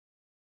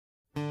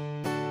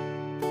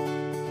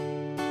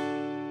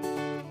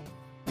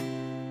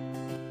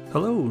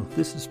Hello,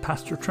 this is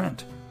Pastor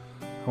Trent.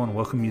 I want to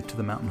welcome you to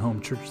the Mountain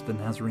Home Church the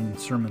Nazarene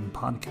Sermon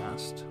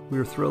Podcast. We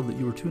are thrilled that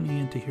you are tuning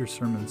in to hear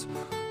sermons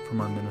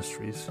from our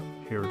ministries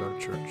here at our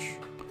church.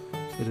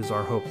 It is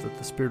our hope that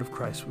the Spirit of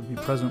Christ would be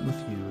present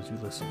with you as you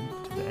listen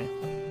today.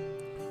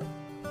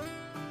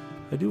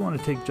 I do want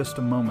to take just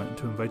a moment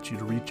to invite you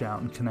to reach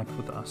out and connect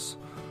with us.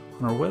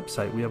 On our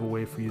website, we have a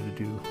way for you to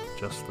do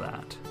just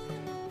that.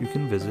 You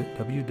can visit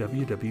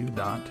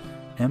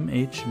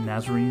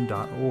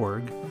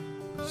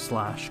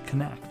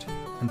www.mhnazarene.org/connect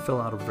and fill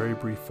out a very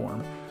brief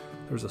form.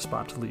 There's a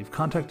spot to leave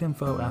contact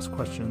info, ask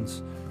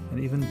questions, and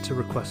even to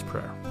request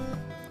prayer.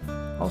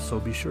 Also,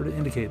 be sure to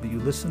indicate that you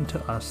listen to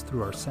us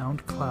through our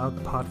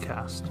SoundCloud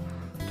podcast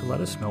to let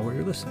us know where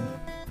you're listening.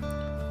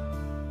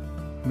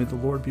 May the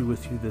Lord be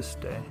with you this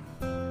day.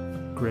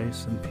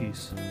 Grace and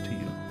peace to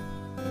you.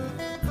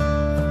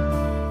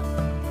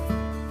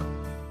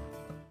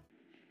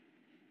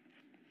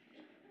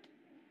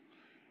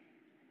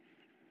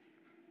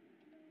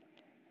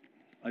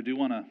 I do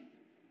want to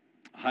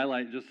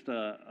highlight just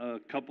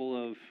a couple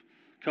of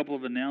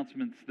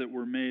announcements that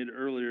were made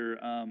earlier.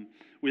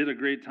 We had a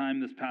great time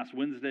this past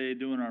Wednesday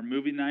doing our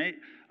movie night.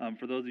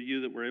 For those of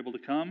you that were able to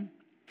come,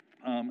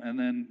 and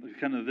then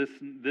kind of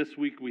this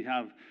week we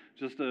have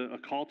just a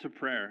call to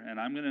prayer, and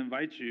I'm going to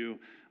invite you.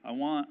 I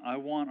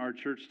want our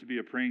church to be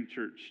a praying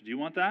church. Do you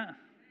want that?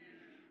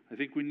 I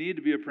think we need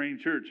to be a praying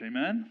church.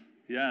 Amen?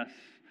 Yes.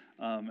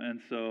 And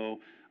so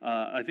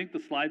I think the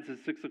slide says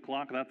 6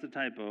 o'clock. That's a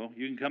typo.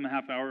 You can come a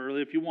half hour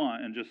early if you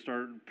want and just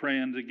start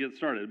praying to get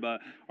started.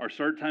 But our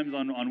start times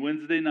on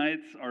Wednesday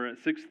nights are at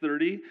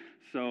 6:30.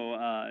 So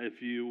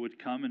if you would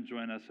come and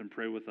join us and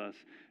pray with us,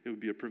 it would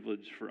be a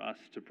privilege for us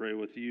to pray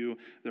with you.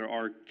 There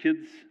are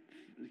kids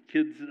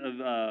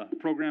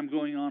program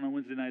going on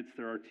Wednesday nights.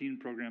 There are teen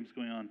programs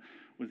going on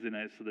Wednesday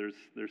nights. So there's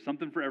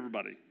something for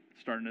everybody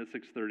starting at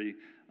 6:30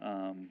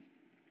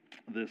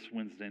 this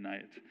Wednesday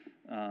night.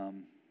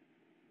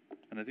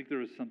 And I think there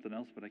was something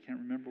else, but I can't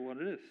remember what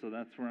it is. So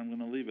that's where I'm going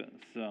to leave it.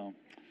 So,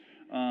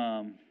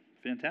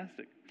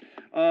 fantastic.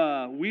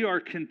 We are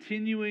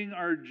continuing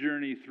our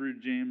journey through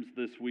James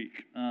this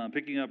week,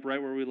 picking up right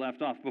where we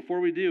left off. Before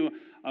we do,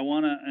 I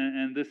want to,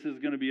 and this is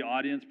going to be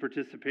audience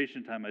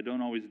participation time. I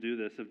don't always do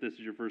this. If this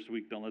is your first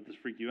week, don't let this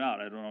freak you out.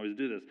 I don't always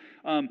do this.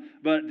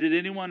 But did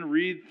anyone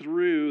read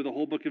through the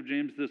whole book of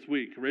James this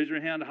week? Raise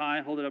your hand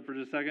high. Hold it up for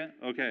just a second.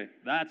 Okay,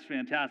 that's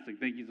fantastic.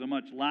 Thank you so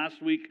much.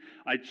 Last week,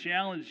 I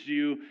challenged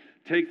you.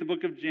 Take the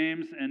book of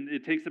James, and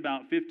it takes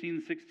about 15,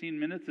 16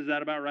 minutes. Is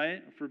that about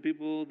right for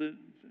people that,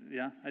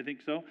 yeah, I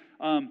think so.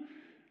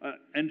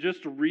 And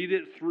just read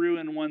it through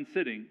in one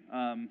sitting.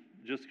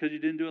 Just because you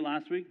didn't do it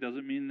last week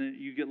doesn't mean that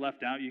you get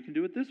left out. You can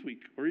do it this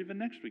week or even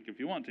next week if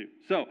you want to.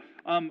 So,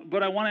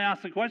 but I want to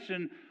ask the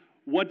question,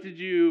 what did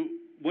you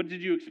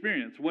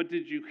experience? What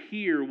did you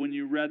hear when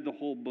you read the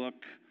whole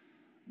book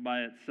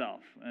by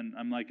itself? And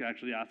I'm like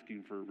actually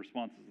asking for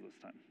responses this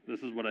time.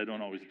 This is what I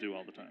don't always do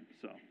all the time,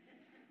 so.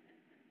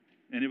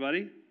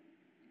 Anybody?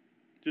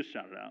 Just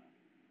shout it out.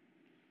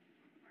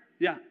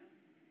 Yeah.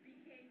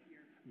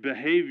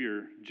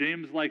 Behavior.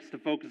 James likes to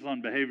focus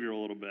on behavior a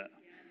little bit.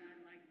 Yeah, and I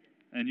liked it.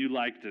 And you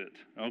liked it.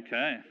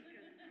 Okay. As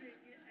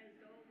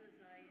old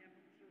as I am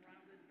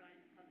surrounded by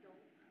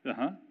adults, I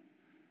have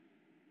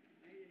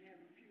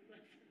a few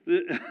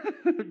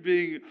lessons.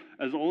 Being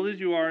as old as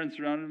you are and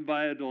surrounded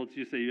by adults,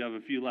 you say you have a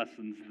few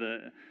lessons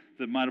that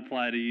might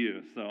apply to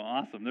you. So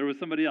awesome. There was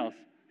somebody else.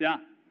 Yeah.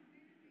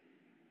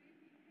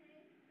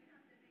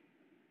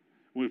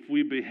 If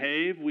we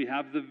behave, we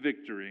have the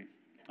victory.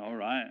 All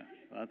right.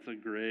 That's a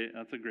great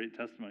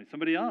testimony.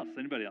 Somebody else?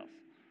 Anybody else?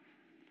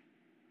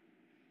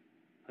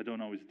 I don't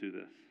always do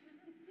this.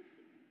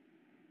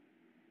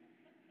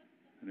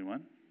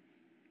 Anyone?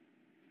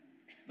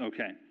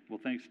 Okay. Well,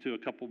 thanks to a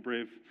couple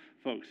brave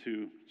folks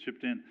who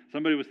chipped in.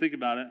 Somebody was thinking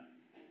about it.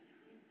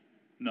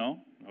 No?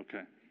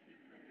 Okay.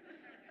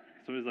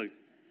 Somebody's like,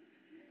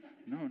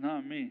 no,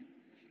 not me.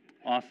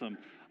 Awesome.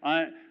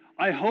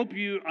 I hope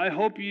you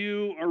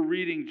are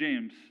reading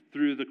James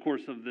through the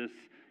course of this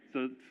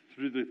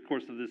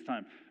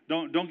time.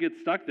 Don't get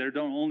stuck there.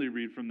 Don't only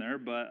read from there,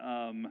 but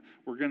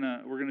we're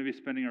gonna be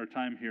spending our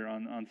time here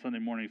on Sunday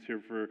mornings here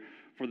for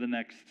the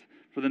next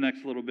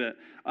little bit.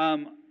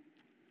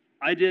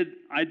 I did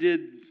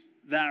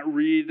that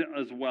read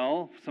as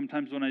well.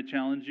 Sometimes when I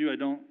challenge you, I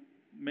don't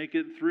make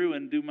it through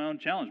and do my own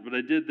challenge, but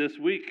I did this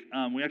week.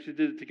 We actually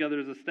did it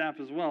together as a staff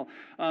as well.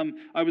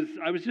 I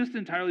was just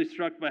entirely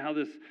struck by how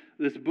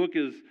this book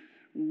is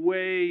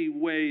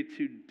way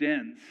too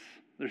dense.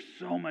 There's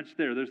so much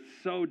there. There's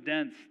so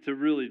dense to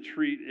really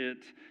treat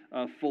it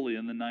fully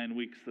in the 9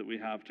 weeks that we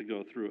have to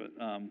go through it.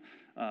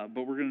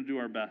 But we're going to do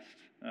our best,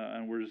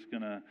 and we're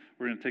gonna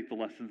take the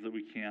lessons that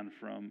we can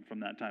from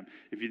that time.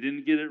 If you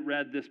didn't get it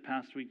read this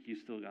past week, you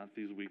still got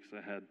these weeks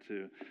ahead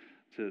to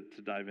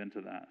dive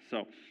into that.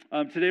 So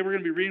today we're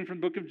going to be reading from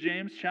the book of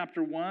James,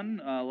 chapter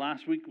 1.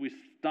 Last week we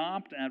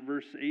stopped at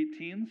verse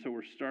 18, so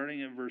we're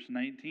starting at verse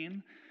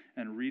 19.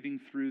 and reading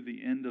through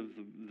the end of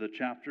the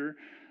chapter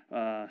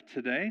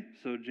today.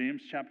 So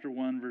James chapter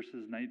 1,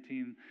 verses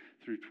 19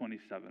 through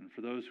 27.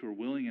 For those who are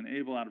willing and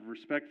able, out of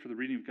respect for the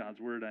reading of God's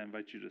word, I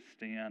invite you to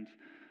stand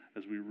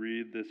as we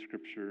read this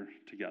scripture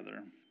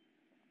together.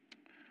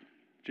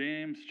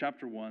 James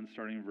chapter 1,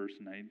 starting in verse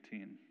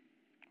 19,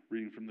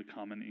 reading from the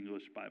Common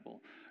English Bible.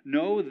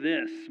 Know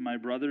this, my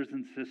brothers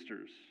and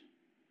sisters.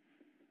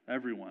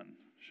 Everyone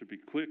should be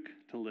quick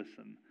to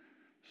listen,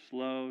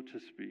 slow to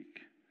speak,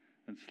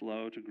 and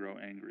slow to grow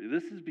angry.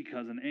 This is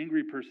because an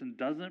angry person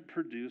doesn't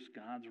produce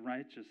God's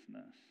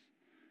righteousness.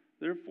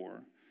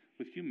 Therefore,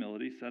 with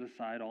humility, set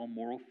aside all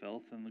moral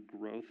filth and the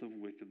growth of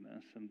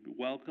wickedness, and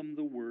welcome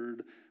the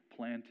word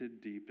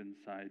planted deep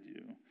inside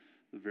you,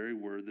 the very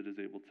word that is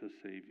able to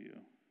save you.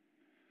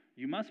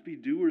 You must be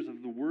doers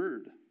of the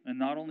word, and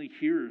not only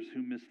hearers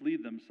who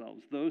mislead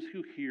themselves. Those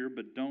who hear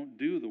but don't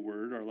do the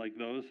word are like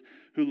those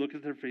who look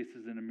at their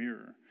faces in a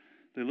mirror.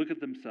 They look at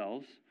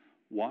themselves,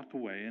 walk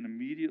away, and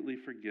immediately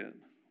forget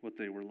what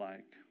they were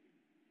like.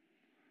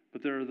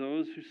 But there are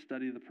those who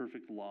study the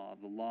perfect law,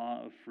 the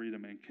law of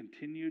freedom, and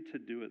continue to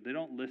do it. They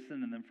don't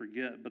listen and then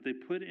forget, but they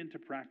put it into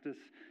practice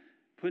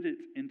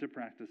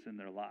in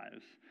their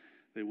lives.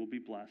 They will be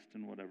blessed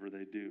in whatever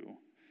they do.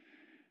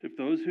 If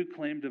those who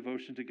claim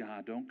devotion to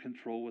God don't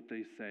control what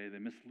they say, they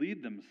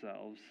mislead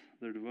themselves,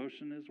 their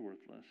devotion is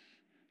worthless.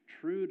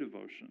 True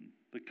devotion,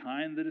 the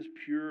kind that is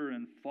pure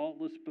and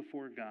faultless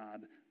before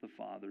God the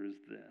Father, is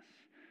this: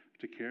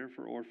 to care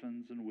for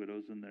orphans and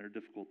widows in their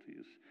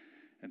difficulties,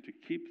 and to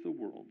keep the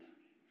world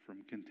from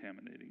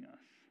contaminating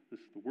us. This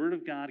is the word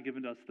of God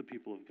given to us, the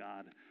people of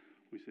God.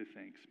 We say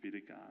thanks be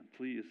to God.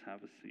 Please have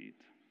a seat.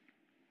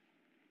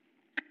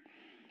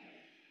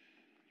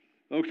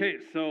 Okay,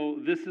 so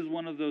this is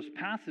one of those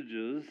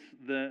passages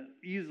that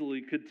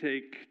easily could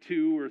take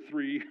 2 or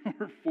 3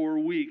 or 4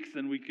 weeks,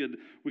 and we could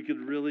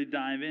really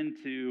dive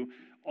into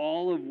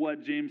all of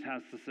what James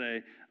has to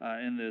say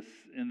in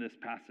this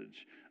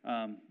passage.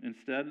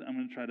 Instead, I'm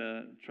going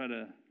to try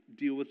to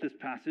deal with this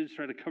passage,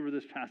 try to cover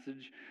this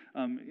passage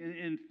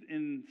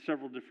in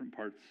several different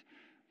parts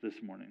this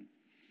morning.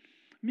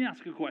 Let me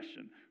ask a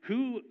question.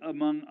 Who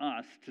among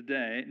us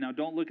today, now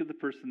don't look at the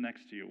person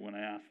next to you when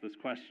I ask this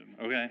question,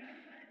 okay?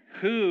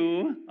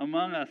 Who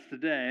among us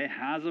today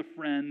has a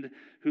friend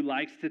who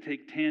likes to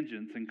take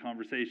tangents in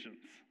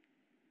conversations?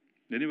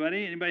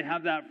 Anybody? Anybody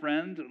have that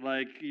friend?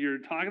 Like you're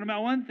talking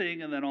about one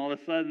thing and then all of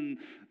a sudden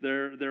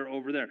they're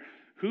over there.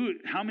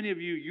 How many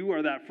of you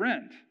are that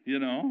friend? You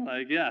know,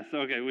 like, yes,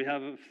 okay, we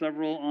have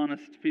several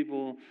honest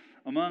people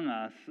among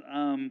us.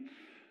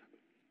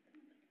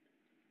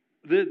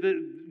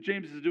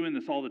 James is doing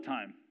this all the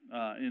time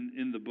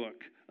in the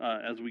book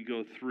as we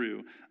go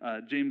through.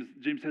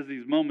 James has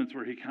these moments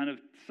where he kind of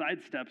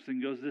sidesteps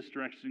and goes this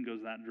direction, goes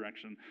that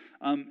direction.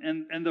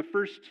 And the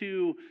first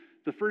two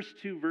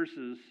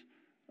verses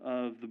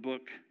of the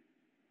book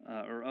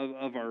or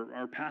of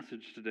our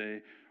passage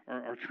today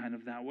are kind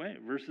of that way.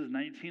 Verses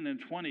 19 and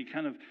 20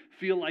 kind of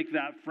feel like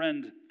that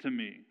friend to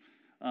me.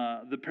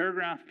 The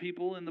paragraph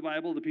people in the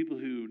Bible, the people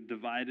who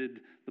divided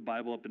the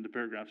Bible up into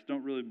paragraphs,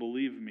 don't really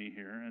believe me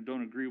here and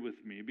don't agree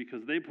with me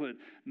because they put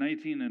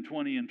 19 and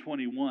 20 and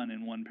 21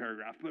 in one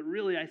paragraph. But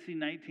really, I see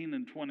 19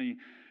 and 20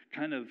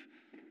 kind of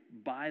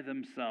by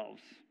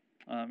themselves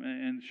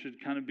and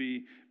should kind of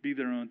be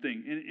their own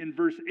thing. In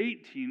verse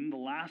 18, the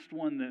last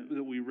one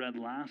that we read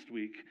last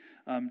week,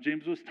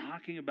 James was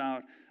talking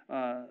about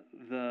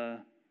the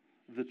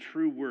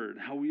true word,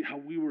 how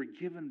we were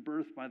given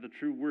birth by the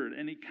true word.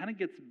 And he kind of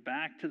gets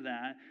back to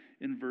that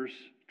in verse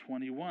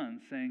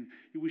 21, saying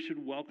we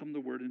should welcome the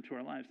word into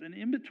our lives. And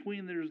in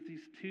between, there's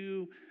these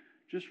two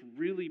just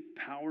really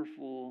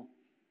powerful,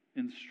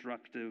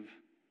 instructive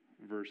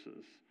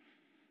verses.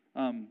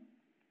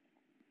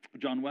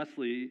 John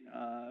Wesley,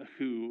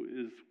 who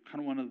is kind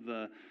of one of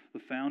the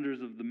founders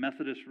of the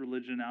Methodist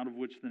religion out of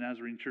which the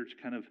Nazarene Church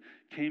kind of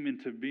came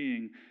into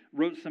being,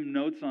 wrote some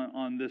notes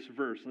on this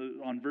verse,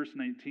 on verse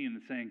 19,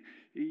 and saying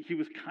he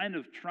was kind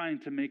of trying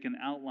to make an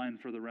outline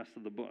for the rest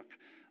of the book,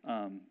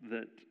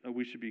 that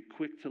we should be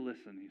quick to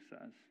listen, he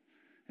says.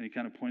 And he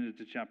kind of pointed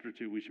to chapter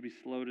 2. We should be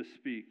slow to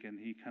speak, and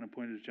he kind of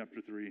pointed to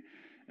chapter 3,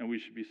 and we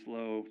should be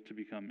slow to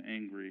become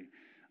angry.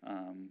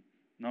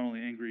 Not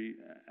only angry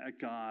at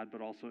God, but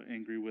also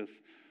angry with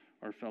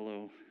our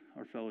fellow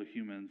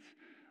humans.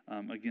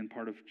 Again,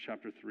 part of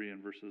chapter 3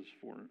 and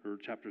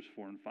chapters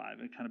 4 and 5.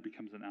 It kind of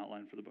becomes an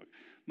outline for the book.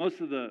 Most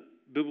of the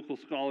biblical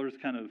scholars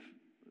kind of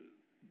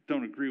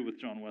don't agree with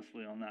John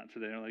Wesley on that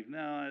today. They're like,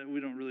 no, we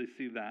don't really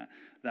see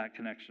that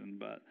connection.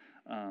 But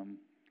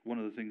one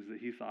of the things that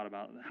he thought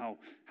about, how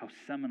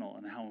seminal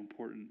and how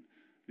important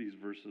these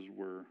verses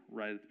were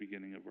right at the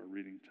beginning of our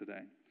reading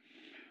today.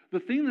 The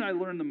thing that I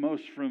learned the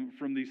most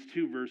from these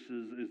two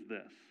verses is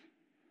this.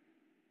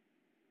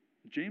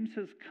 James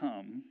has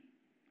come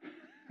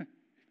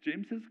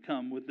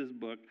with this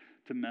book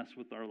to mess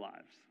with our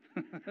lives.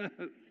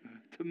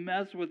 To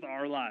mess with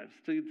our lives,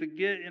 to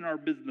get in our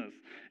business.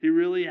 He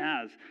really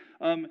has.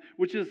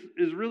 Which is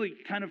really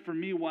kind of for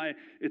me why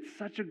it's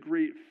such a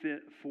great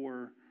fit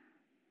for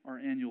our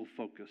annual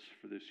focus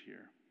for this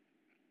year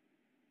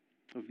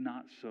of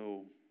not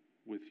so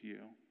with you.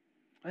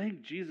 I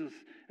think Jesus,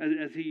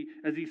 as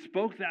he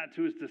spoke that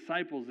to his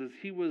disciples, as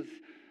he was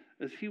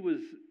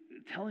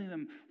telling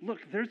them, look,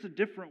 there's a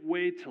different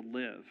way to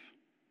live,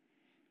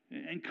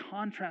 and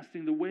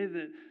contrasting the way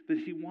that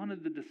he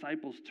wanted the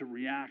disciples to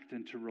react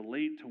and to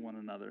relate to one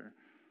another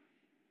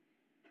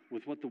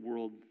with what the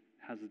world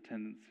has a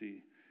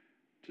tendency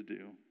to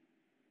do.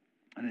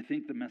 And I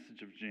think the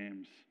message of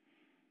James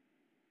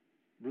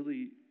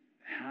really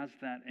has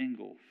that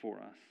angle for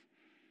us.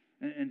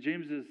 And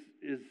James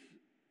is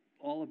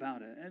all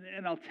about it.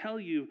 And I'll tell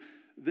you,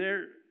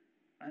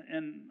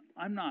 and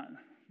I'm not,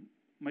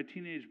 my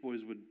teenage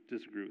boys would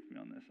disagree with me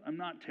on this. I'm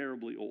not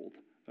terribly old,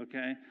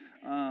 okay?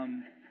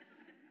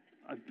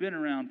 I've been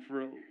around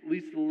for at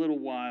least a little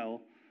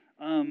while.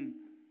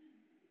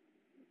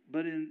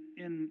 But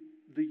in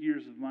the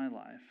years of my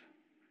life,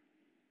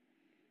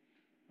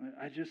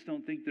 I just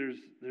don't think there's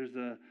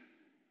a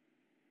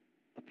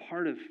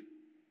part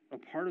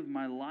of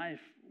my life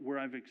where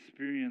I've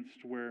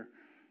experienced where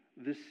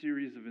this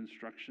series of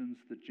instructions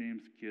that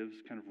James gives,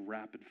 kind of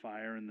rapid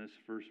fire in this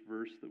first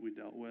verse that we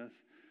dealt with,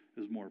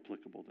 is more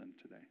applicable than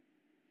today.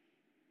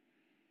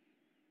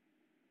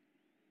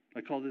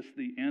 I call this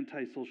the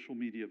anti-social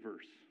media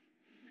verse,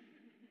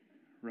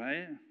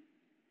 right?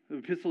 The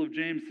Epistle of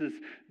James says,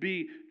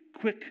 be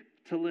quick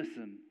to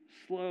listen,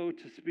 slow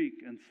to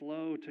speak, and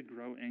slow to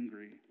grow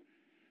angry.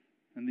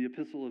 And the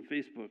Epistle of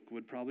Facebook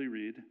would probably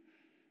read,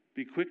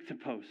 be quick to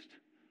post,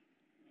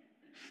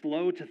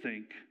 slow to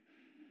think,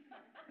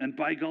 and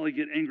by golly,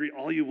 get angry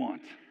all you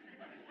want.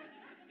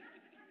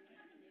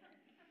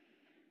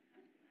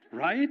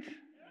 Right?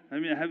 I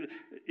mean,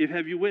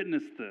 have you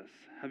witnessed this?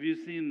 Have you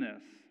seen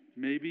this?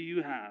 Maybe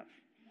you have.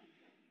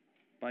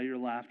 By your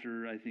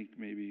laughter, I think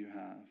maybe you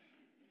have.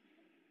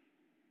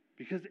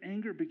 Because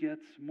anger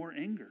begets more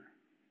anger.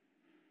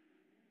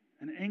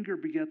 And anger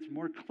begets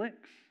more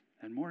clicks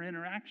and more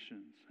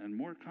interactions and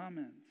more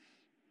comments,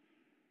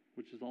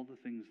 which is all the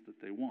things that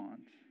they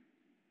want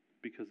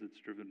because it's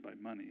driven by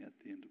money at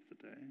the end of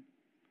the day.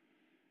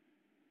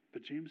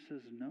 But James says,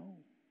 no.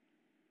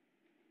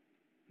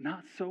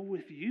 Not so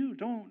with you.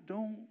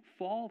 Don't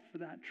fall for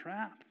that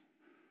trap.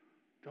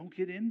 Don't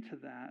get into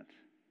that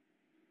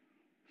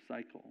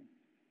cycle.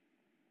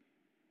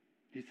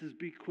 He says,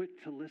 be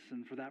quick to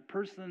listen, for that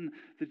person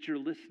that you're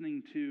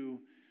listening to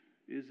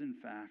is in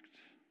fact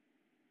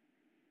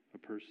a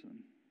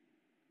person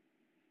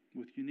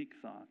with unique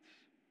thoughts,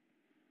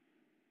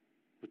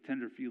 with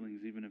tender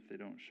feelings, even if they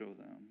don't show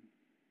them.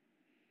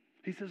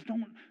 He says,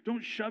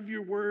 don't shove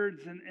your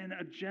words and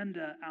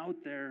agenda out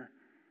there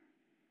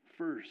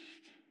first.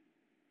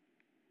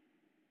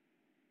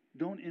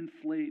 Don't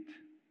inflate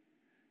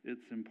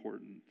its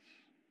importance.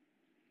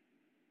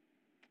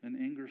 And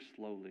anger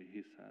slowly,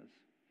 he says.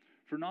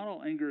 For not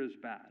all anger is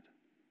bad,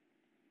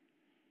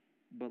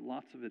 but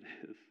lots of it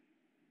is.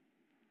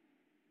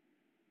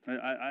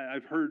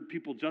 I've heard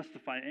people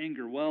justify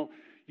anger. Well,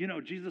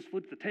 Jesus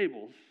flipped the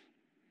tables.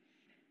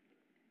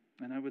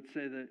 And I would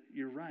say that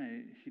you're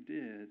right, he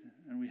did.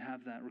 And we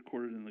have that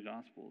recorded in the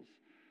Gospels.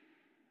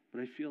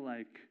 But I feel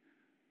like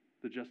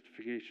the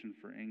justification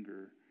for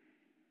anger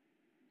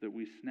that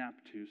we snap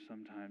to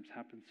sometimes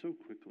happens so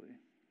quickly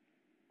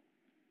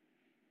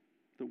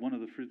that one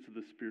of the fruits of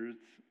the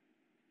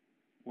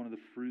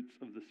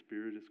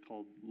Spirit is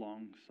called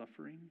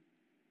long-suffering,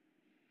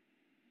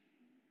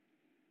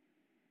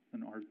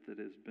 an art that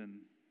has been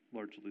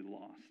largely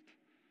lost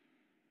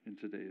in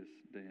today's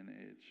day and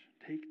age.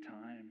 Take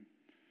time.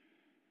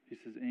 He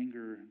says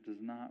anger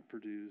does not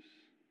produce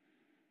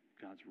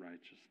God's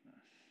righteousness.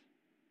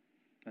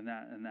 And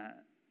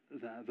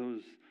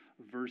those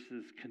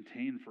verses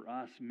contain for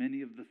us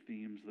many of the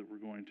themes that we're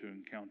going to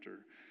encounter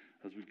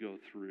as we go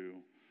through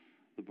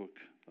the book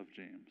of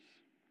James.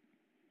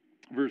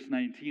 Verse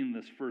 19,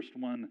 this first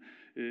one,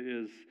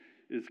 is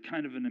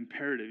kind of an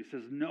imperative. He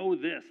says, know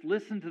this,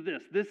 listen to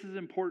this. This is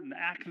important.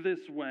 Act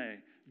this way.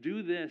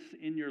 Do this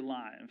in your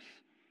lives.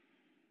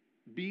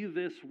 Be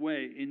this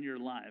way in your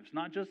lives.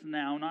 Not just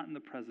now, not in the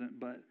present,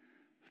 but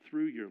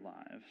through your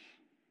lives.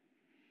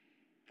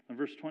 And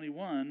verse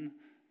 21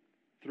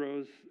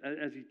 throws,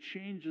 as he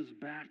changes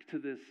back to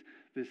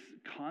this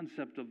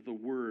concept of the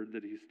word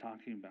that he's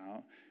talking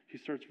about, he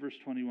starts verse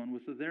 21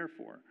 with the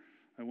therefore.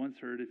 I once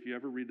heard if you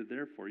ever read a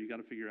therefore, you got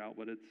to figure out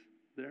what it's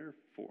there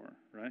for,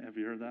 right? Have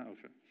you heard that?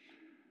 Okay.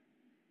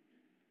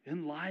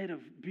 In light of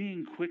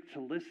being quick to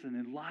listen,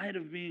 in light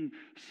of being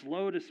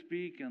slow to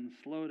speak and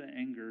slow to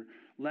anger,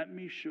 let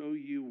me show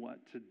you what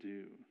to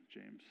do,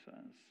 James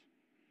says.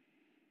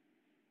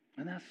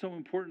 And that's so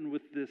important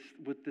with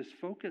this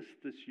focus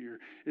this year.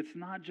 It's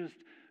not just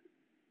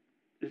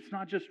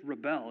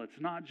rebel. It's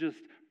not just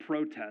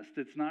protest.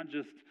 It's not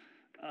just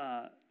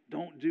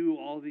don't do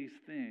all these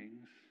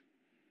things.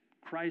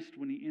 Christ,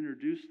 when he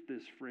introduced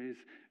this phrase,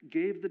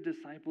 gave the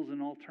disciples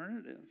an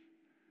alternative.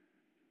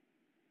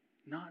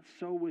 Not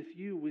so with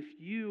you. With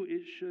you,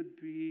 it should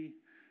be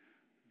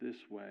this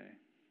way.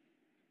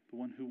 The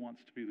one who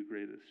wants to be the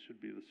greatest should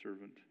be the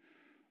servant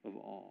of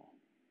all.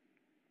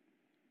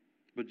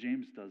 But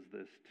James does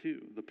this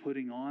too, the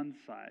putting on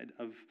side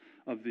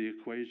of the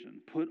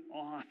equation. Put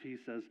off, he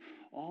says,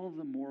 all of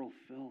the moral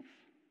filth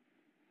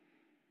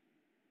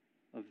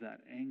of that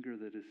anger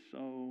that is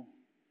so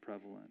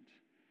prevalent.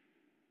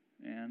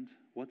 And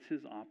what's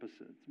his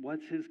opposite?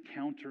 What's his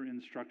counter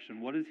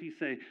instruction? What does he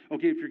say?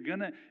 Okay, if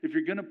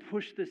you're gonna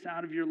push this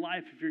out of your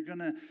life, if you're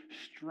gonna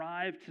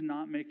strive to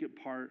not make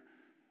it part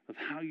of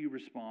how you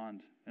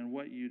respond and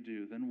what you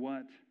do, then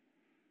what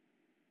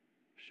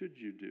should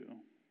you do?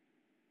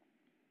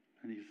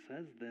 And he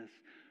says this,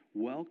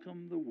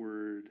 welcome the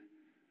word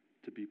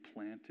to be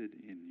planted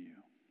in you.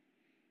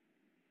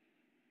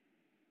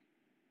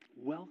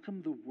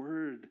 Welcome the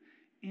word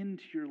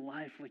into your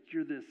life like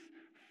you're this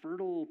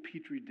fertile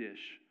petri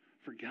dish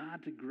for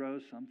God to grow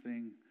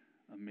something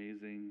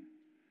amazing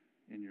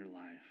in your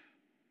life.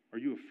 Are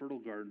you a fertile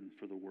garden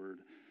for the word?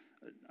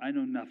 I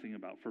know nothing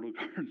about fertile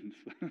gardens.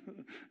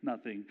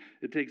 Nothing.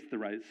 It takes the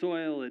right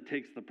soil. It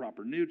takes the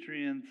proper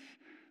nutrients.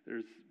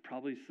 There's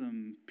probably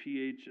some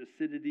pH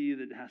acidity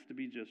that has to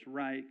be just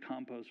right.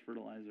 Compost,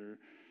 fertilizer.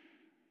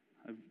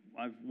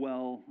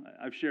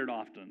 I've shared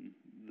often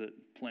that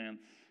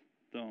plants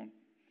don't.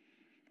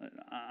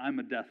 I'm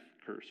a death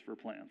curse for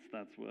plants.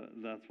 That's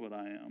what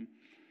I am.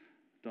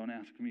 Don't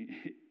ask me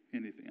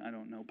anything. I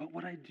don't know. But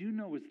what I do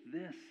know is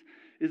this: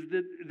 is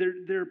that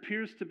there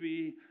appears to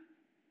be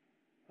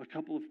a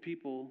couple of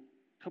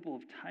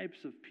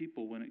types of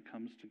people when it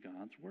comes to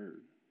God's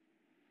word.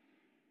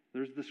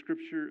 There's the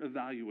scripture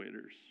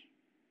evaluators.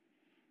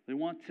 They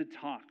want to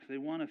talk. They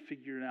want to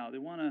figure it out. They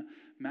want to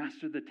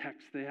master the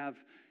text. They have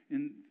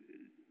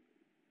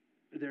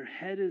their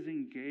head is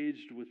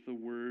engaged with the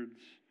words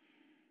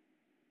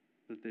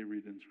that they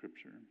read in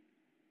scripture.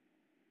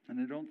 And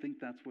I don't think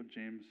that's what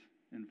James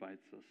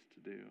invites us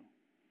to do.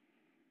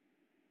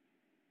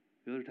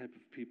 The other type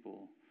of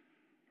people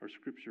are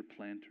scripture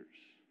planters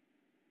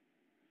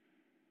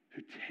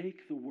who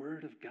take the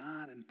word of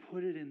God and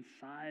put it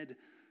inside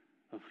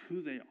of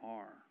who they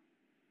are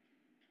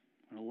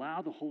and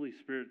allow the Holy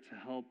Spirit to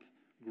help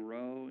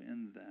grow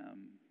in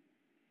them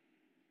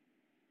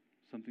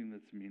something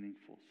that's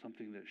meaningful,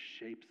 something that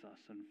shapes us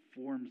and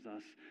forms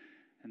us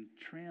and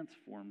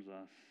transforms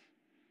us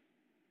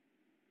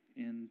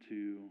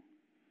into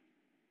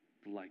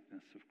the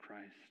likeness of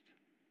Christ.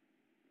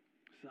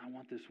 So I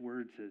want this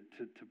word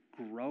to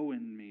grow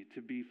in me,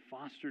 to be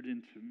fostered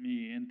into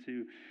me,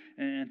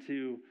 and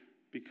to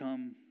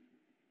become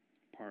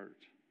part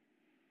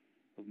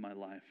of my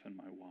life and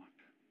my walk.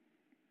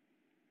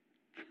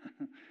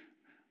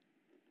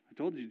 I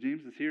told you,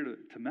 James is here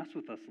to mess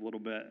with us a little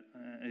bit.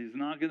 He's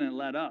not going to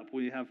let up.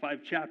 We have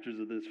 5 chapters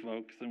of this,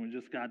 folks, and we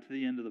just got to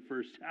the end of the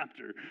first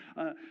chapter.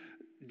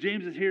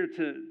 James is here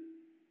to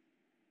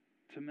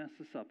mess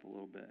us up a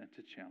little bit and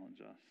to challenge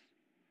us.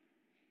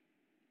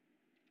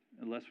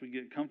 Unless we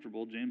get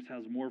comfortable, James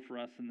has more for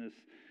us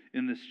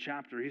in this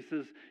chapter. He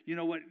says, you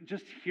know what,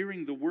 just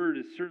hearing the word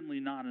is certainly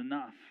not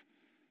enough.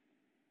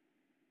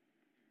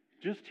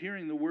 Just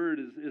hearing the word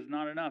is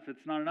not enough.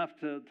 It's not enough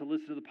to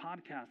listen to the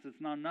podcast.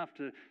 It's not enough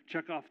to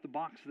check off the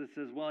box that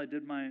says, well, I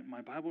did my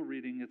Bible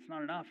reading. It's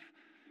not enough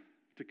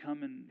to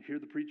come and hear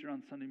the preacher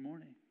on Sunday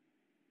morning.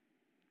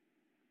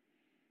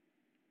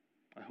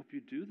 I hope you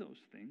do those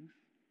things.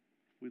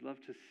 We'd love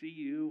to see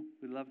you.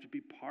 We'd love to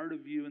be part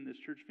of you in this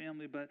church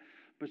family, but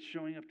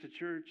showing up to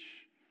church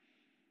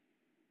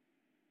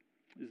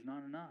is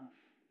not enough.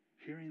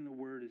 Hearing the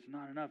word is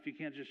not enough. You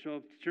can't just show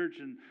up to church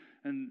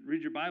and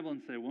read your Bible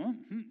and say, well,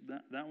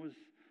 that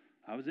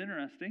was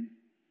interesting.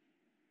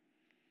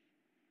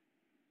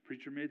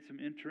 Preacher made some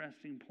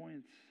interesting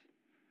points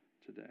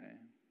today.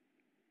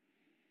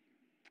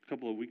 A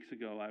couple of weeks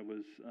ago, I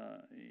was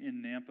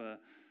in Nampa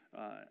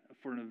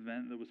for an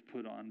event that was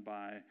put on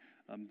by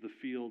the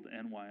Field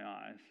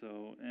NYI.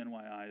 So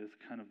NYI is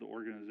kind of the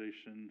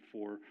organization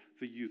for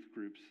the youth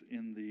groups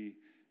in the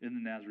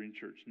Nazarene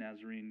Church.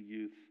 Nazarene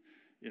Youth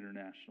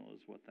International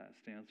is what that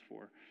stands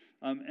for.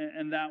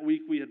 And that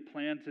week we had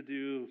planned to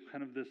do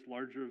kind of this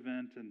larger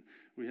event, and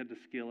we had to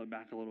scale it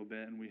back a little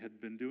bit, and we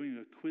had been doing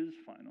a quiz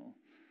final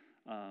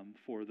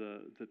for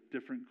the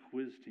different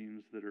quiz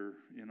teams that are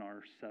in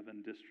our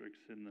 7 districts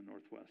in the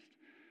Northwest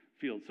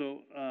Field. So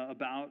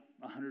about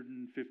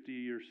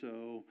 150 or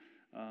so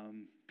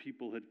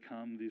people had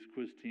come, these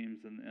quiz teams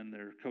and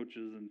their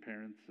coaches and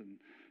parents and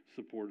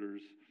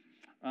supporters.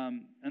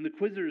 And the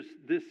quizzers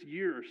this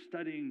year are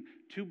studying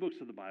 2 books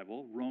of the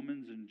Bible,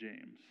 Romans and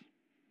James.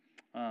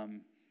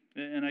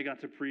 And I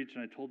got to preach,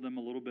 and I told them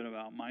a little bit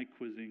about my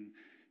quizzing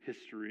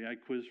history. I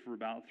quizzed for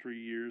about 3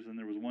 years, and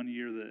there was one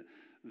year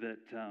that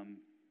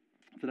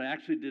I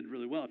actually did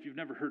really well. If you've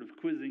never heard of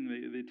quizzing,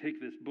 they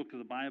take this book of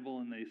the Bible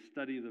and they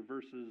study the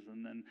verses,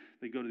 and then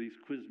they go to these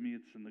quiz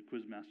meets, and the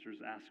quiz masters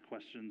ask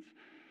questions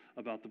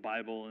about the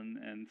Bible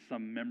and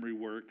some memory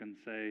work and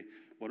say,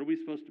 what are we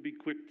supposed to be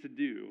quick to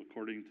do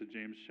according to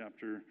James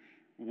chapter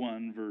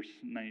 1, verse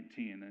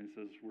 19? And he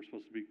says, we're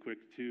supposed to be quick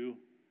to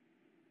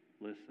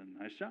listen.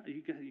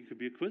 You could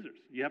be a quizzers.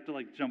 You have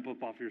to jump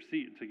up off your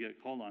seat to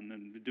get called on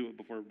and do it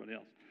before everybody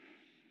else.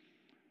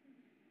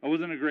 I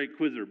wasn't a great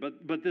quizzer,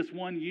 but this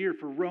one year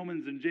for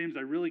Romans and James,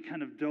 I really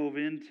kind of dove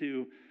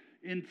into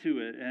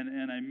it,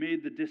 and I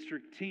made the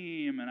district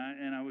team, and I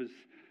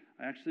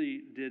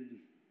actually did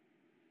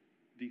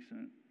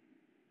decent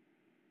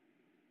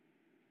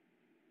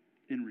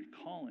in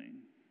recalling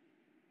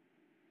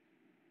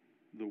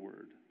the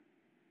word,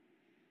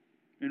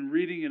 in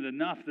reading it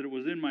enough that it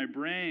was in my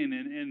brain,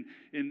 and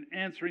in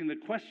answering the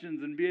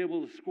questions and be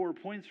able to score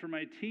points for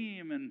my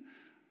team. And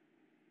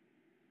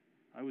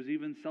I was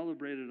even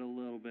celebrated a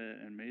little bit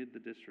and made the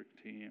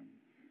district team.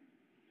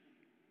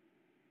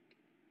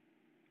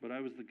 But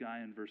I was the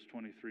guy in verse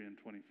 23 and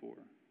 24.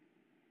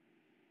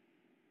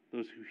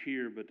 Those who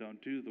hear but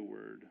don't do the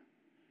word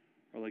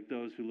are like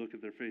those who look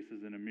at their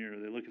faces in a mirror.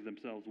 They look at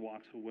themselves,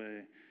 walk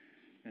away,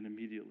 and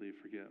immediately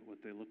forget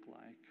what they look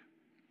like.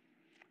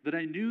 That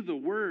I knew the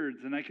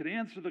words and I could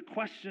answer the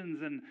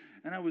questions, and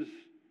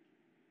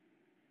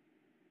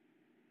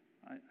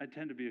I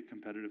tend to be a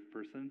competitive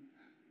person.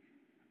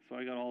 So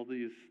I got all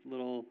these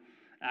little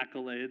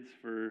accolades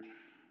for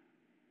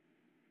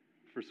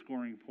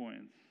scoring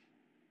points.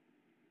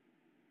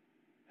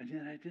 And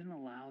yet I didn't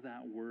allow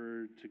that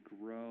word to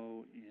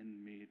grow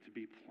in me, to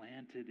be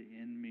planted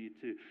in me,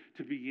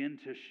 to begin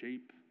to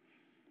shape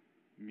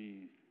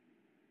me.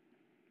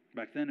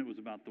 Back then it was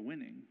about the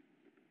winning.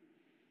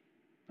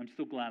 I'm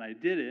still glad I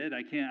did it.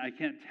 I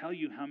can't tell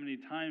you how many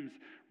times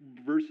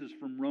verses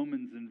from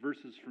Romans and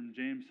verses from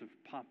James have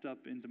popped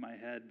up into my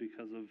head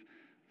because of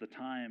the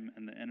time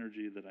and the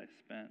energy that I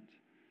spent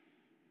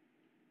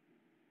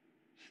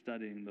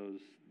studying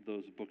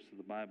those books of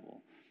the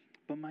Bible.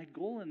 But my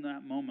goal in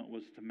that moment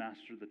was to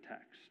master the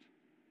text,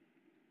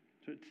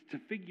 to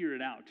figure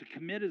it out, to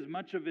commit as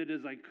much of it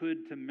as I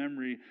could to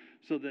memory,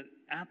 so that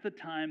at the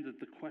time that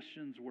the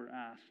questions were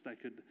asked, I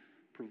could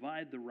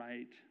provide the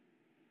right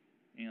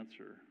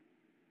answer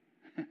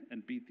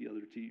and beat the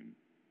other team.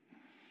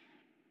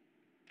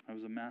 I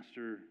was a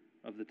master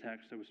of the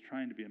text. I was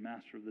trying to be a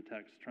master of the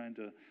text, trying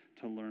to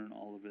learn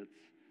all of its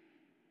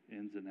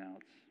ins and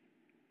outs.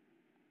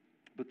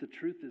 But the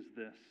truth is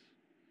this,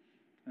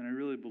 and I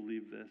really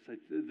believe this.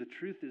 The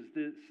truth is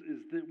this,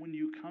 is that when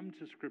you come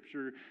to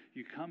Scripture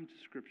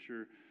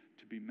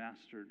to be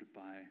mastered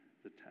by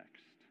the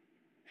text.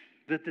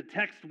 That the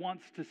text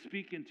wants to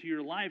speak into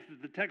your life,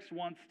 that the text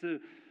wants to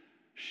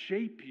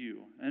shape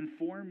you and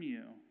form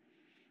you.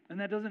 And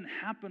that doesn't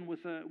happen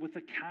with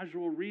a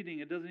casual reading.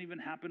 It doesn't even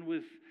happen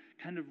with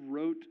kind of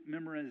rote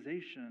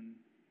memorization.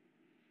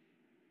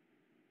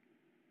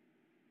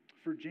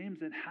 For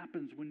James, it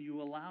happens when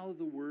you allow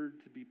the word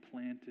to be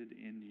planted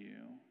in you,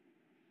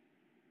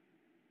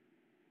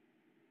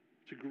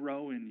 to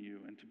grow in you,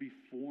 and to be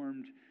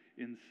formed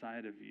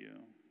inside of you,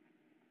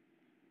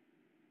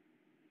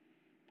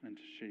 and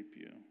to shape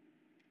you.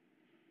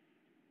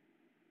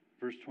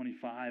 Verse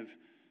 25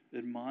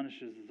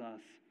 admonishes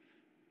us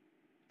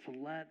to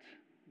let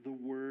the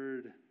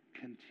word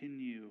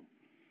continue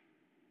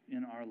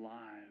in our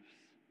lives.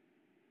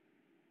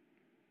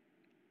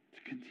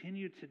 To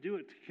continue to do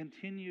it, to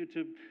continue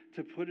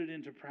to put it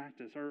into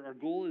practice. Our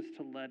goal is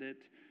to let it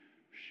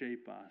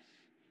shape us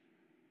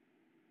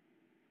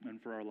and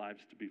for our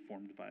lives to be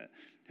formed by it.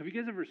 Have you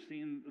guys ever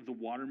seen the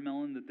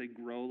watermelon that they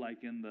grow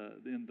like in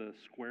the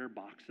square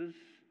boxes?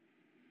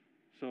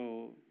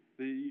 So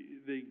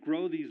they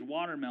grow these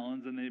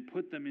watermelons and they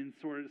put them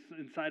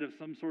inside of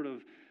some sort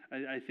of,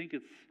 I think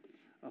it's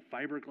a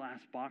fiberglass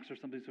box or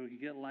something so it can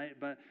get light.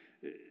 But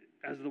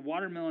as the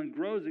watermelon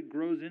grows, it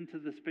grows into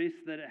the space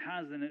that it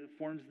has, and it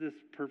forms this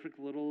perfect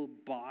little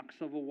box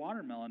of a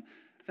watermelon.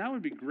 That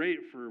would be great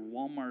for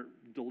Walmart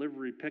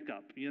delivery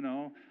pickup, you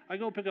know. I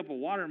go pick up a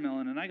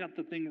watermelon, and I got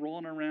the thing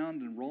rolling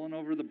around and rolling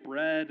over the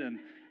bread, and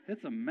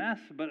it's a mess.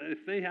 But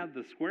if they had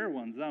the square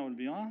ones, that would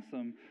be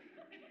awesome.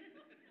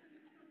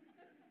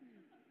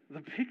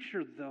 The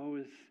picture, though,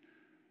 is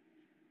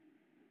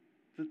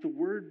that the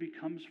word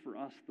becomes for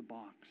us the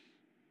box.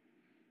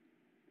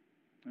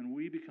 And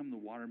we become the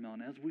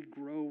watermelon. As we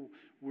grow,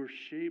 we're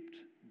shaped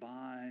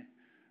by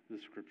the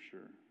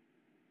Scripture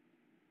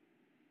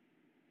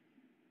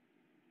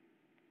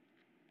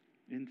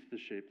into the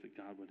shape that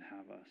God would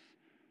have us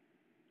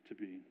to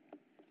be.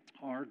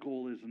 Our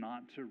goal is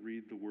not to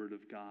read the Word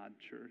of God,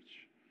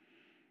 church.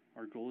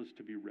 Our goal is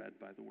to be read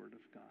by the Word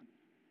of God.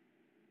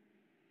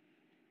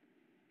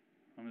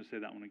 I'm going to say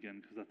that one again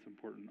because that's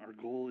important. Our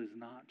goal is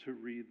not to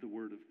read the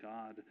Word of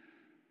God,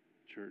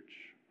 church.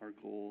 Our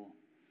goal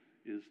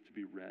is to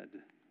be read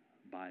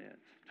by it,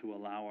 to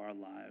allow our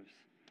lives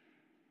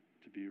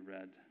to be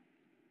read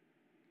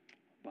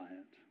by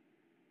it.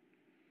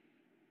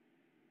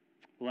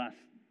 The last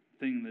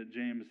thing that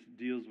James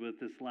deals with,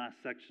 this last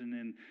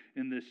section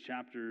in this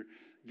chapter,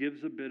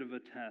 gives a bit of a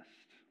test.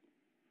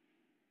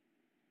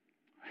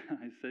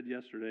 I said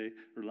yesterday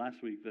or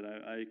last week that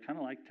I kind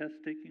of liked test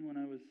taking when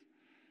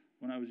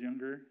I was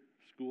younger.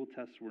 School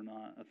tests were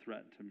not a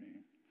threat to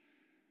me.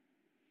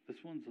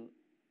 This one's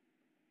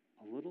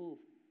a little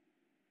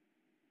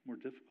more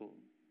difficult.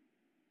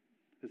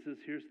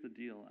 Here's the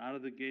deal. Out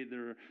of the gate,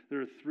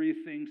 there are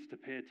three things to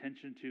pay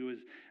attention to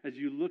as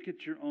you look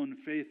at your own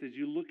faith, as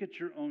you look at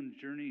your own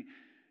journey,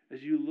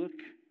 as you look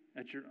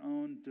at your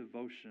own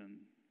devotion,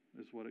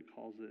 is what it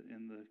calls it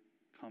in the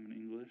Common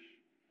English.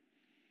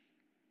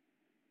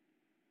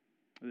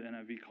 The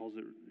NIV calls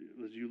it,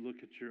 as you look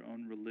at your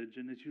own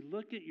religion, as you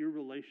look at your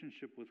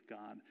relationship with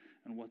God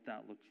and what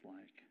that looks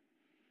like.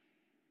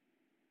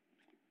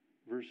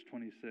 Verse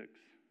 26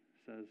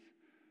 says,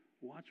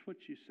 watch what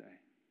you say.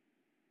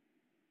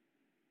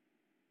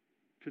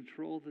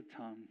 Control the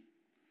tongue.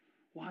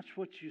 Watch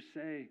what you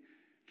say.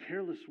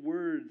 Careless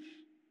words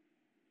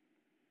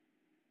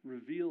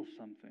reveal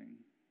something.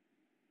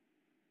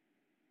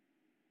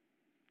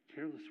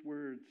 Careless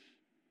words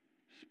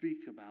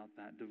speak about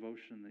that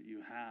devotion that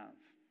you have.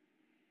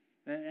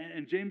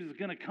 And James is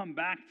going to come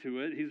back to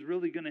it. He's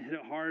really going to hit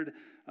it hard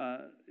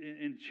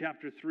in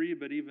chapter 3,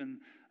 but even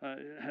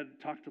had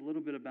talked a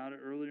little bit about it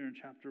earlier in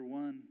chapter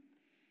 1.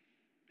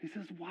 He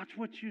says, watch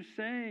what you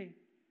say.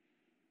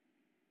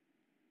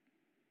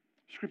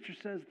 Scripture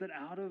says that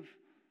out of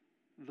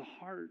the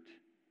heart,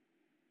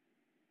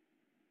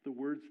 the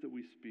words that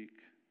we speak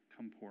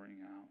come pouring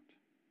out.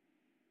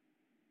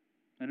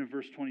 And in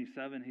verse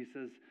 27, he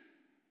says,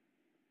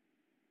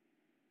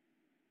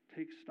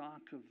 take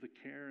stock of the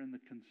care and the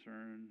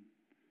concern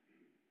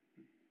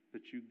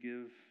that you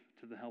give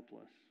to the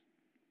helpless.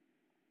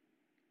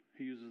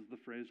 He uses the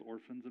phrase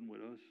orphans and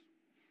widows.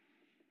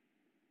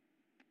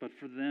 But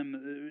for them,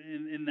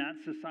 in that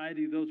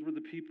society, those were the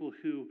people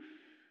who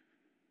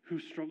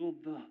struggled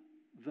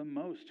the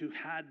most, who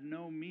had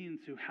no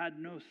means, who had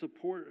no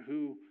support,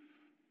 who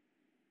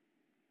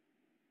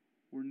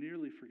were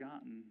nearly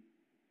forgotten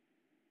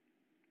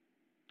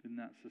in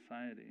that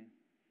society.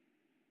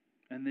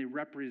 And they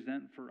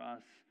represent for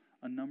us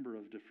a number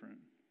of different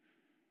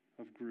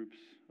groups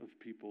of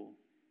people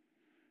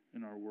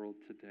in our world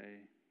today.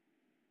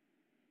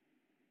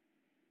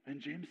 And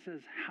James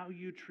says how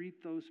you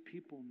treat those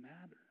people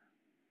matters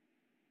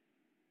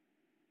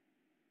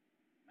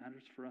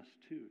for us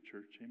too,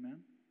 church. Amen?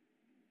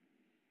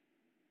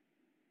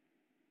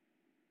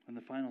 And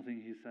the final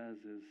thing he says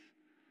is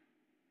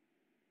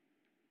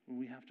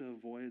we have to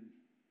avoid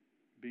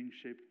being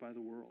shaped by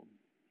the world.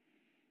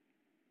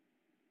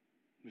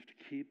 We have to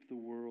keep the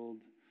world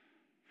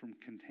from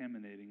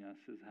contaminating us,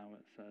 is how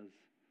it says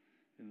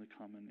in the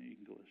Common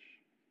English.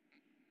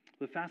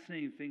 The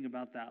fascinating thing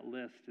about that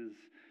list is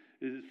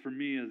for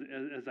me,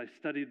 as I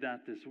studied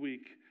that this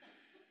week,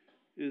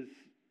 is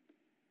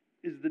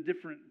the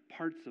different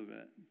parts of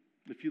it.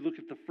 If you look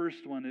at the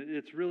first one,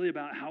 it's really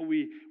about how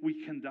we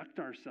conduct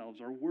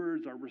ourselves, our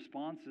words, our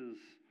responses,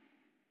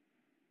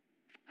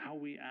 how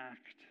we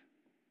act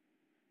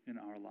in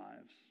our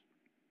lives.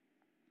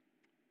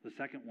 The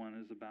second one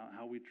is about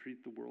how we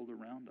treat the world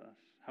around us,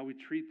 how we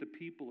treat the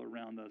people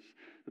around us,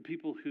 the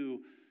people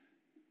who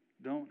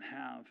don't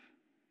have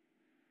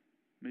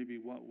maybe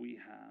what we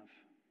have,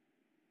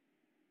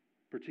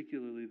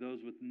 particularly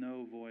those with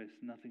no voice,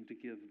 nothing to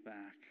give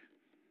back,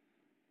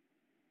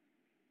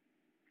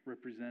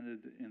 represented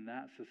in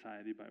that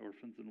society by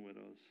orphans and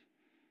widows.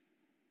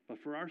 But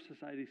for our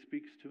society,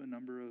 speaks to a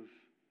number of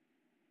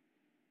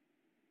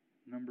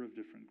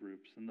different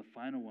groups. And the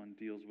final one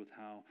deals with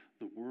how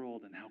the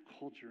world and how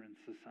culture and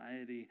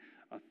society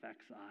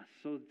affects us.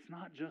 So it's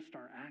not just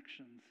our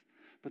actions,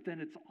 but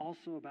then it's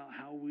also about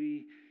how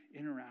we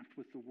interact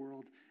with the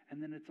world.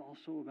 And then it's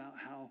also about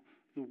how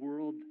the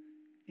world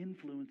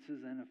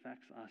influences and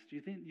affects us.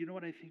 You know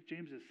what I think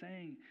James is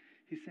saying?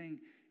 He's saying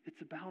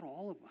it's about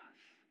all of us.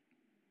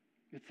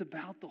 It's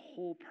about the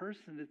whole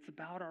person. It's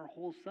about our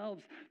whole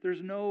selves.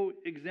 There's no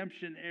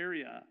exemption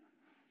area.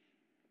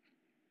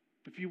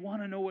 If you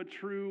want to know what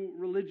true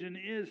religion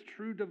is,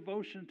 true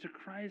devotion to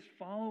Christ,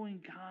 following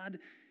God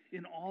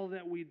in all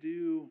that we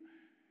do,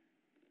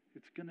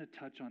 it's going to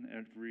touch on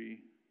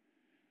every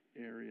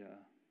area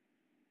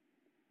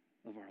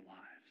of our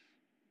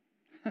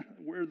lives.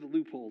 Where are the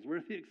loopholes? Where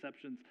are the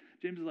exceptions?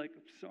 James is like,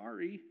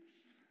 sorry.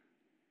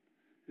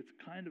 It's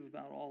kind of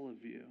about all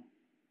of you.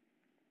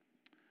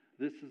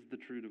 This is the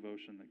true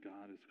devotion that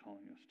God is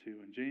calling us to.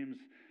 And James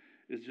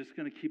is just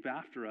going to keep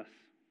after us.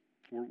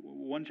 We're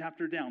one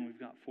chapter down. We've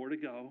got 4 to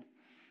go.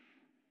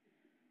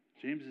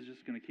 James is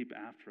just going to keep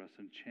after us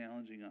and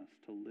challenging us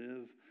to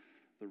live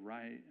the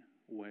right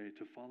way,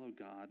 to follow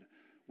God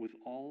with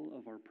all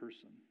of our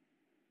person,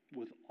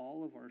 with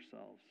all of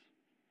ourselves,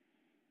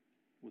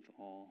 with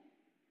all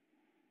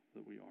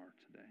that we are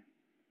today.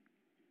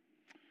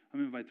 I'm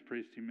going to invite the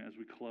praise team as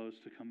we close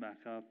to come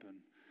back up and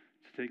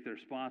to take their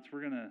spots.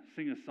 We're going to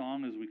sing a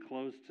song as we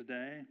close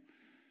today.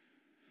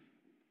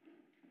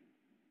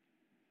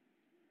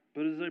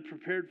 But as I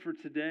prepared for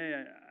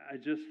today, I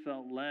just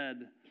felt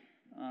led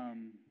that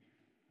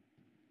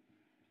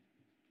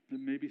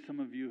maybe some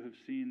of you have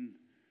seen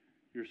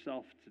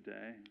yourself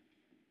today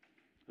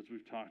as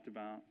we've talked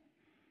about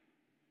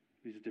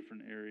these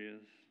different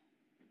areas.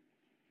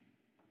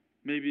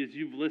 Maybe as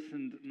you've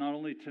listened not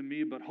only to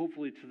me, but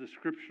hopefully to the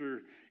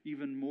Scripture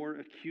even more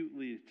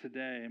acutely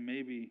today,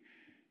 maybe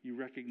you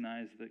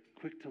recognize that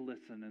quick to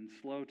listen and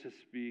slow to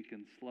speak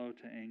and slow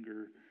to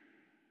anger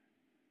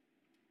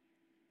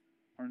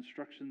are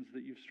instructions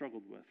that you've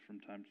struggled with from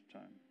time to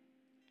time.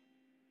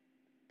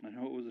 I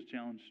know it was a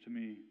challenge to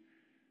me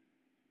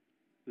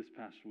this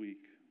past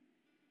week.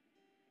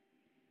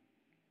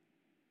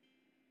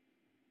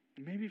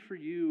 Maybe for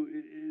you,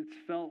 it's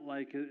felt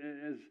like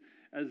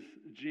as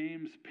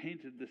James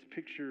painted this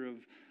picture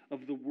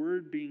of the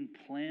word being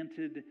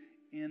planted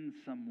in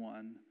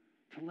someone,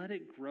 to let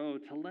it grow,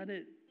 to let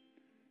it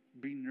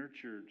be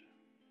nurtured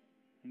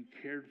and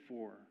cared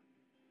for.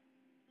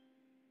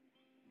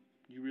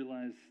 You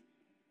realize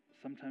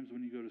sometimes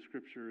when you go to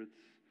Scripture, it's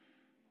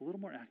a little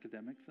more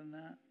academic than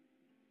that.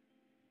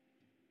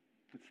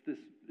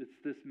 It's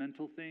this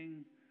mental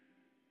thing,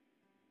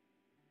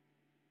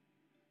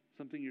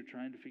 something you're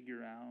trying to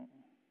figure out.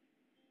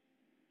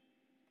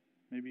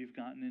 Maybe you've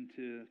gotten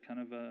into kind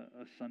of a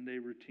Sunday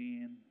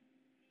routine,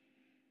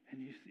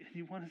 and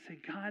you want to say,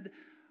 God,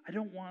 I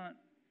don't want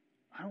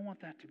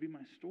that to be my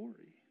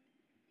story.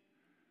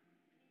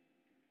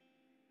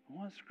 I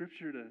want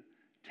Scripture to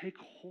take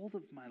hold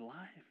of my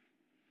life,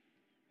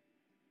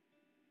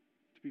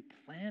 to be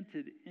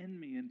planted in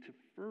me into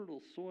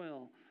fertile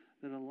soil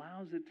that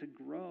allows it to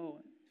grow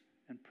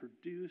and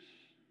produce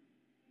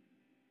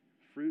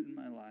fruit in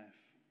my life.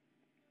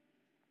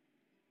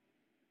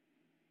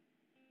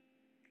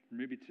 Or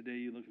maybe today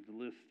you look at the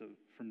list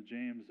from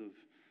James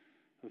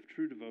of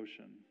true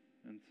devotion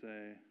and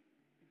say,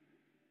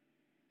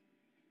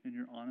 in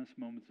your honest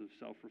moments of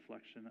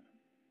self-reflection,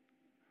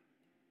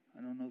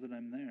 I don't know that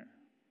I'm there.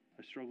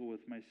 I struggle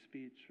with my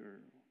speech,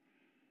 or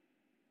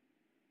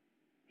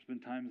there's been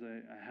times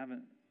I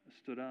haven't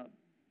stood up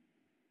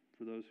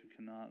for those who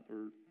cannot,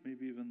 or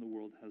maybe even the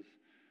world has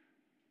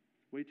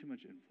way too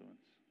much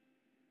influence.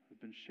 I've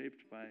been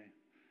shaped by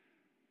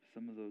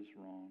some of those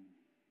wrong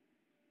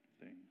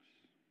things.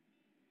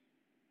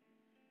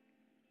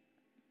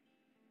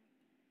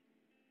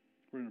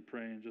 We're going to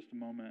pray in just a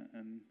moment,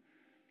 and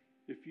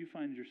if you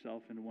find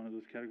yourself into one of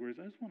those categories,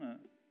 I just want to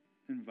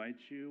invite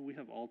you. We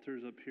have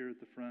altars up here at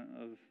the front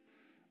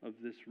of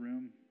this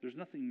room. There's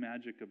nothing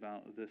magic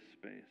about this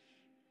space,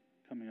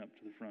 coming up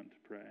to the front to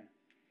pray.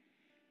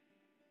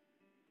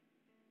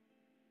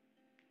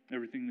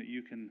 Everything that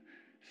you can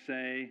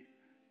say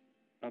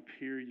up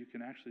here, you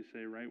can actually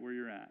say right where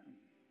you're at.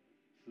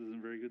 This isn't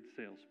a very good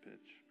sales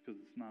pitch, because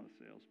it's not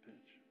a sales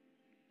pitch.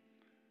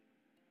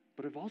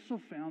 But I've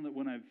also found that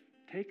when I've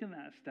taken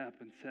that step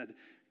and said,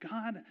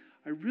 God,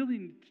 I really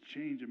need to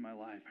change in my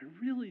life. I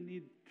really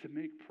need to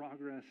make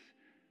progress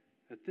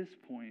at this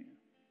point.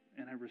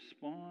 And I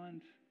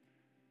respond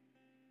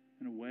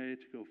in a way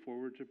to go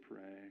forward to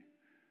pray,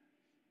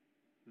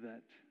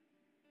 that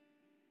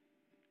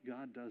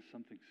God does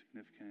something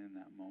significant in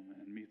that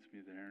moment and meets me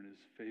there and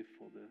is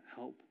faithful to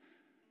help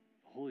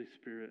the Holy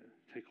Spirit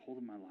take hold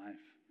of my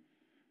life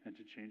and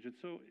to change it.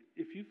 So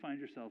if you find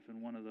yourself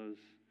in one of those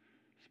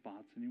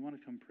spots and you want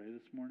to come pray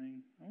this morning,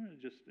 I want to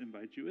just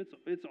invite you.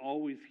 It's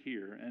always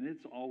here, and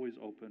it's always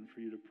open for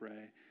you to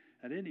pray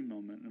at any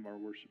moment of our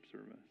worship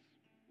service.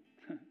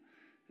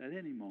 At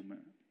any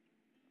moment.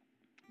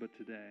 But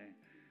today,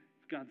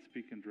 if God's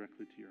speaking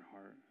directly to your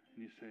heart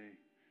and you say,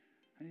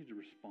 I need to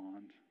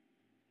respond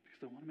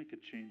because I want to make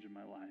a change in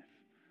my life,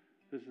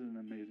 this is an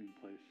amazing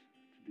place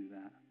to do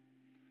that.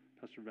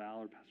 Pastor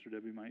Val or Pastor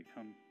Debbie might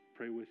come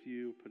pray with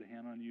you, put a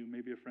hand on you.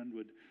 Maybe a friend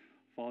would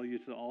follow you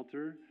to the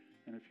altar.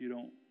 And if you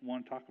don't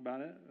want to talk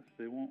about it,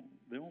 they won't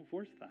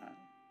force that.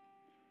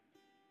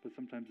 But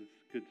sometimes it's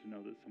good to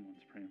know that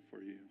someone's praying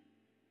for you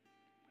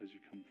as you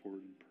come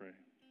forward and pray.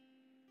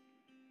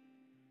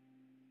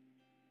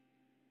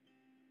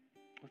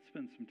 Let's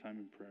spend some time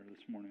in prayer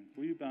this morning.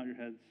 Will you bow your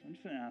heads? I'm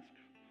just going to ask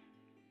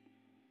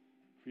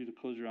for you to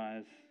close your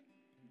eyes.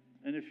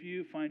 And if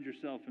you find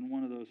yourself in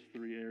one of those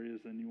three areas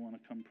and you want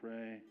to come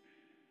pray,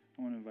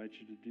 I want to invite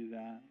you to do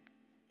that,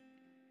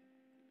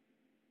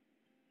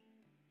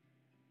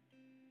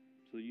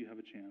 so that you have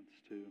a chance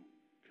to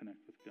connect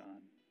with God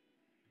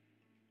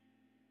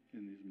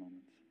in these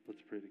moments.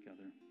 Let's pray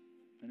together.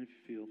 And if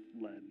you feel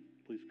led,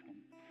 please come.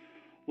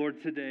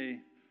 Lord, today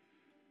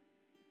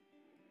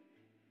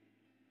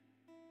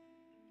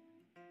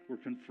we're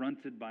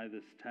confronted by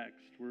this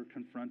text. We're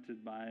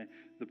confronted by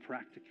the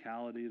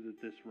practicality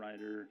that this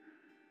writer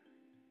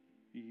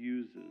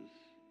uses,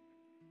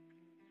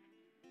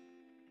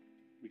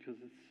 because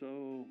it's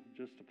so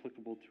just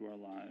applicable to our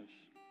lives,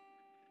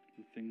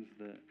 the things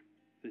that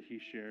he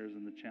shares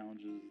and the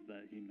challenges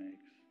that he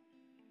makes.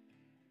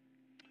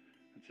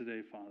 And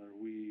today, Father,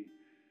 we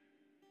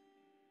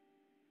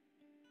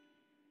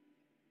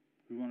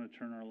want to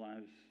turn our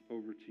lives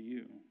over to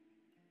you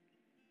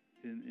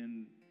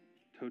in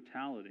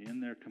totality, in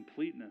their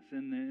completeness,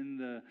 in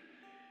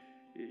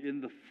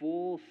the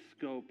full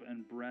scope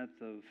and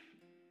breadth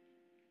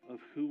of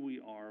who we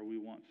are. We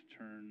want to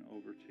turn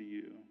over to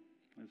you.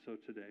 And so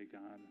today,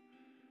 God,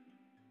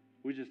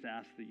 we just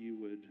ask that you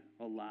would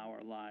allow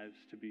our lives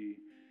to be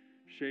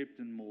shaped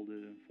and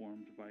molded and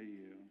formed by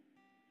you.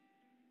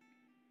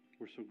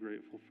 We're so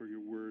grateful for your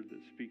word that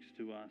speaks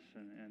to us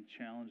and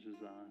challenges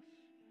us.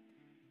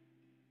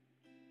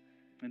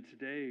 And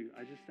today,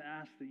 I just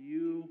ask that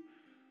you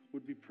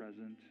would be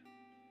present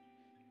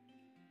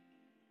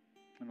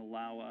and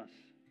allow us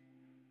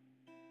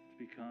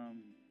to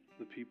become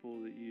the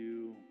people that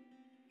you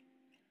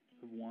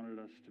have wanted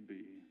us to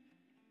be.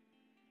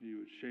 You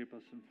would shape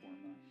us and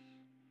form us.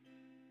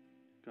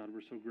 God,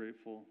 we're so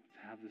grateful to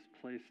have this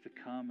place to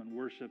come and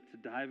worship, to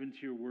dive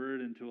into your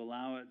word and to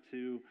allow it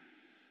to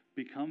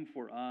become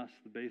for us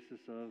the basis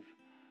of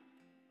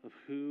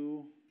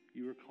who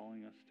you are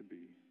calling us to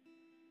be.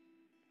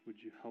 Would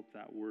you help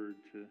that word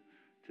to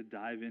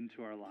dive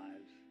into our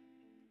lives,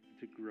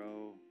 to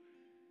grow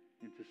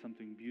into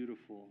something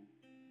beautiful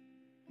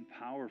and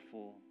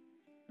powerful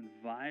and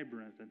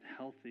vibrant and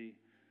healthy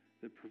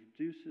that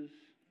produces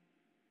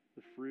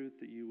the fruit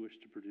that you wish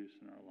to produce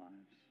in our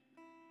lives.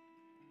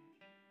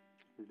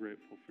 We're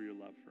grateful for your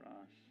love for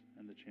us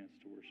and the chance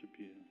to worship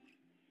you.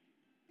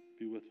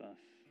 Be with us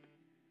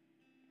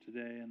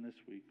today and this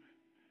week,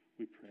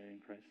 we pray in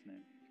Christ's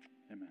name.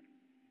 Amen.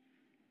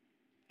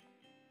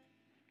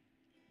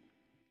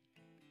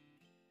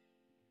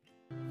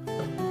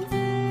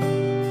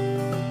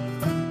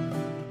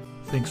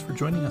 Thanks for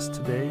joining us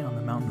today on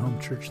the Mountain Home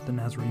Church The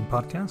Nazarene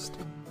podcast.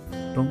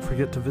 Don't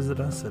forget to visit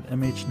us at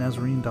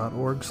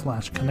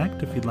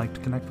mhnazarene.org/connect if you'd like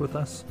to connect with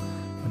us,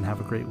 and have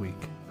a great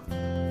week.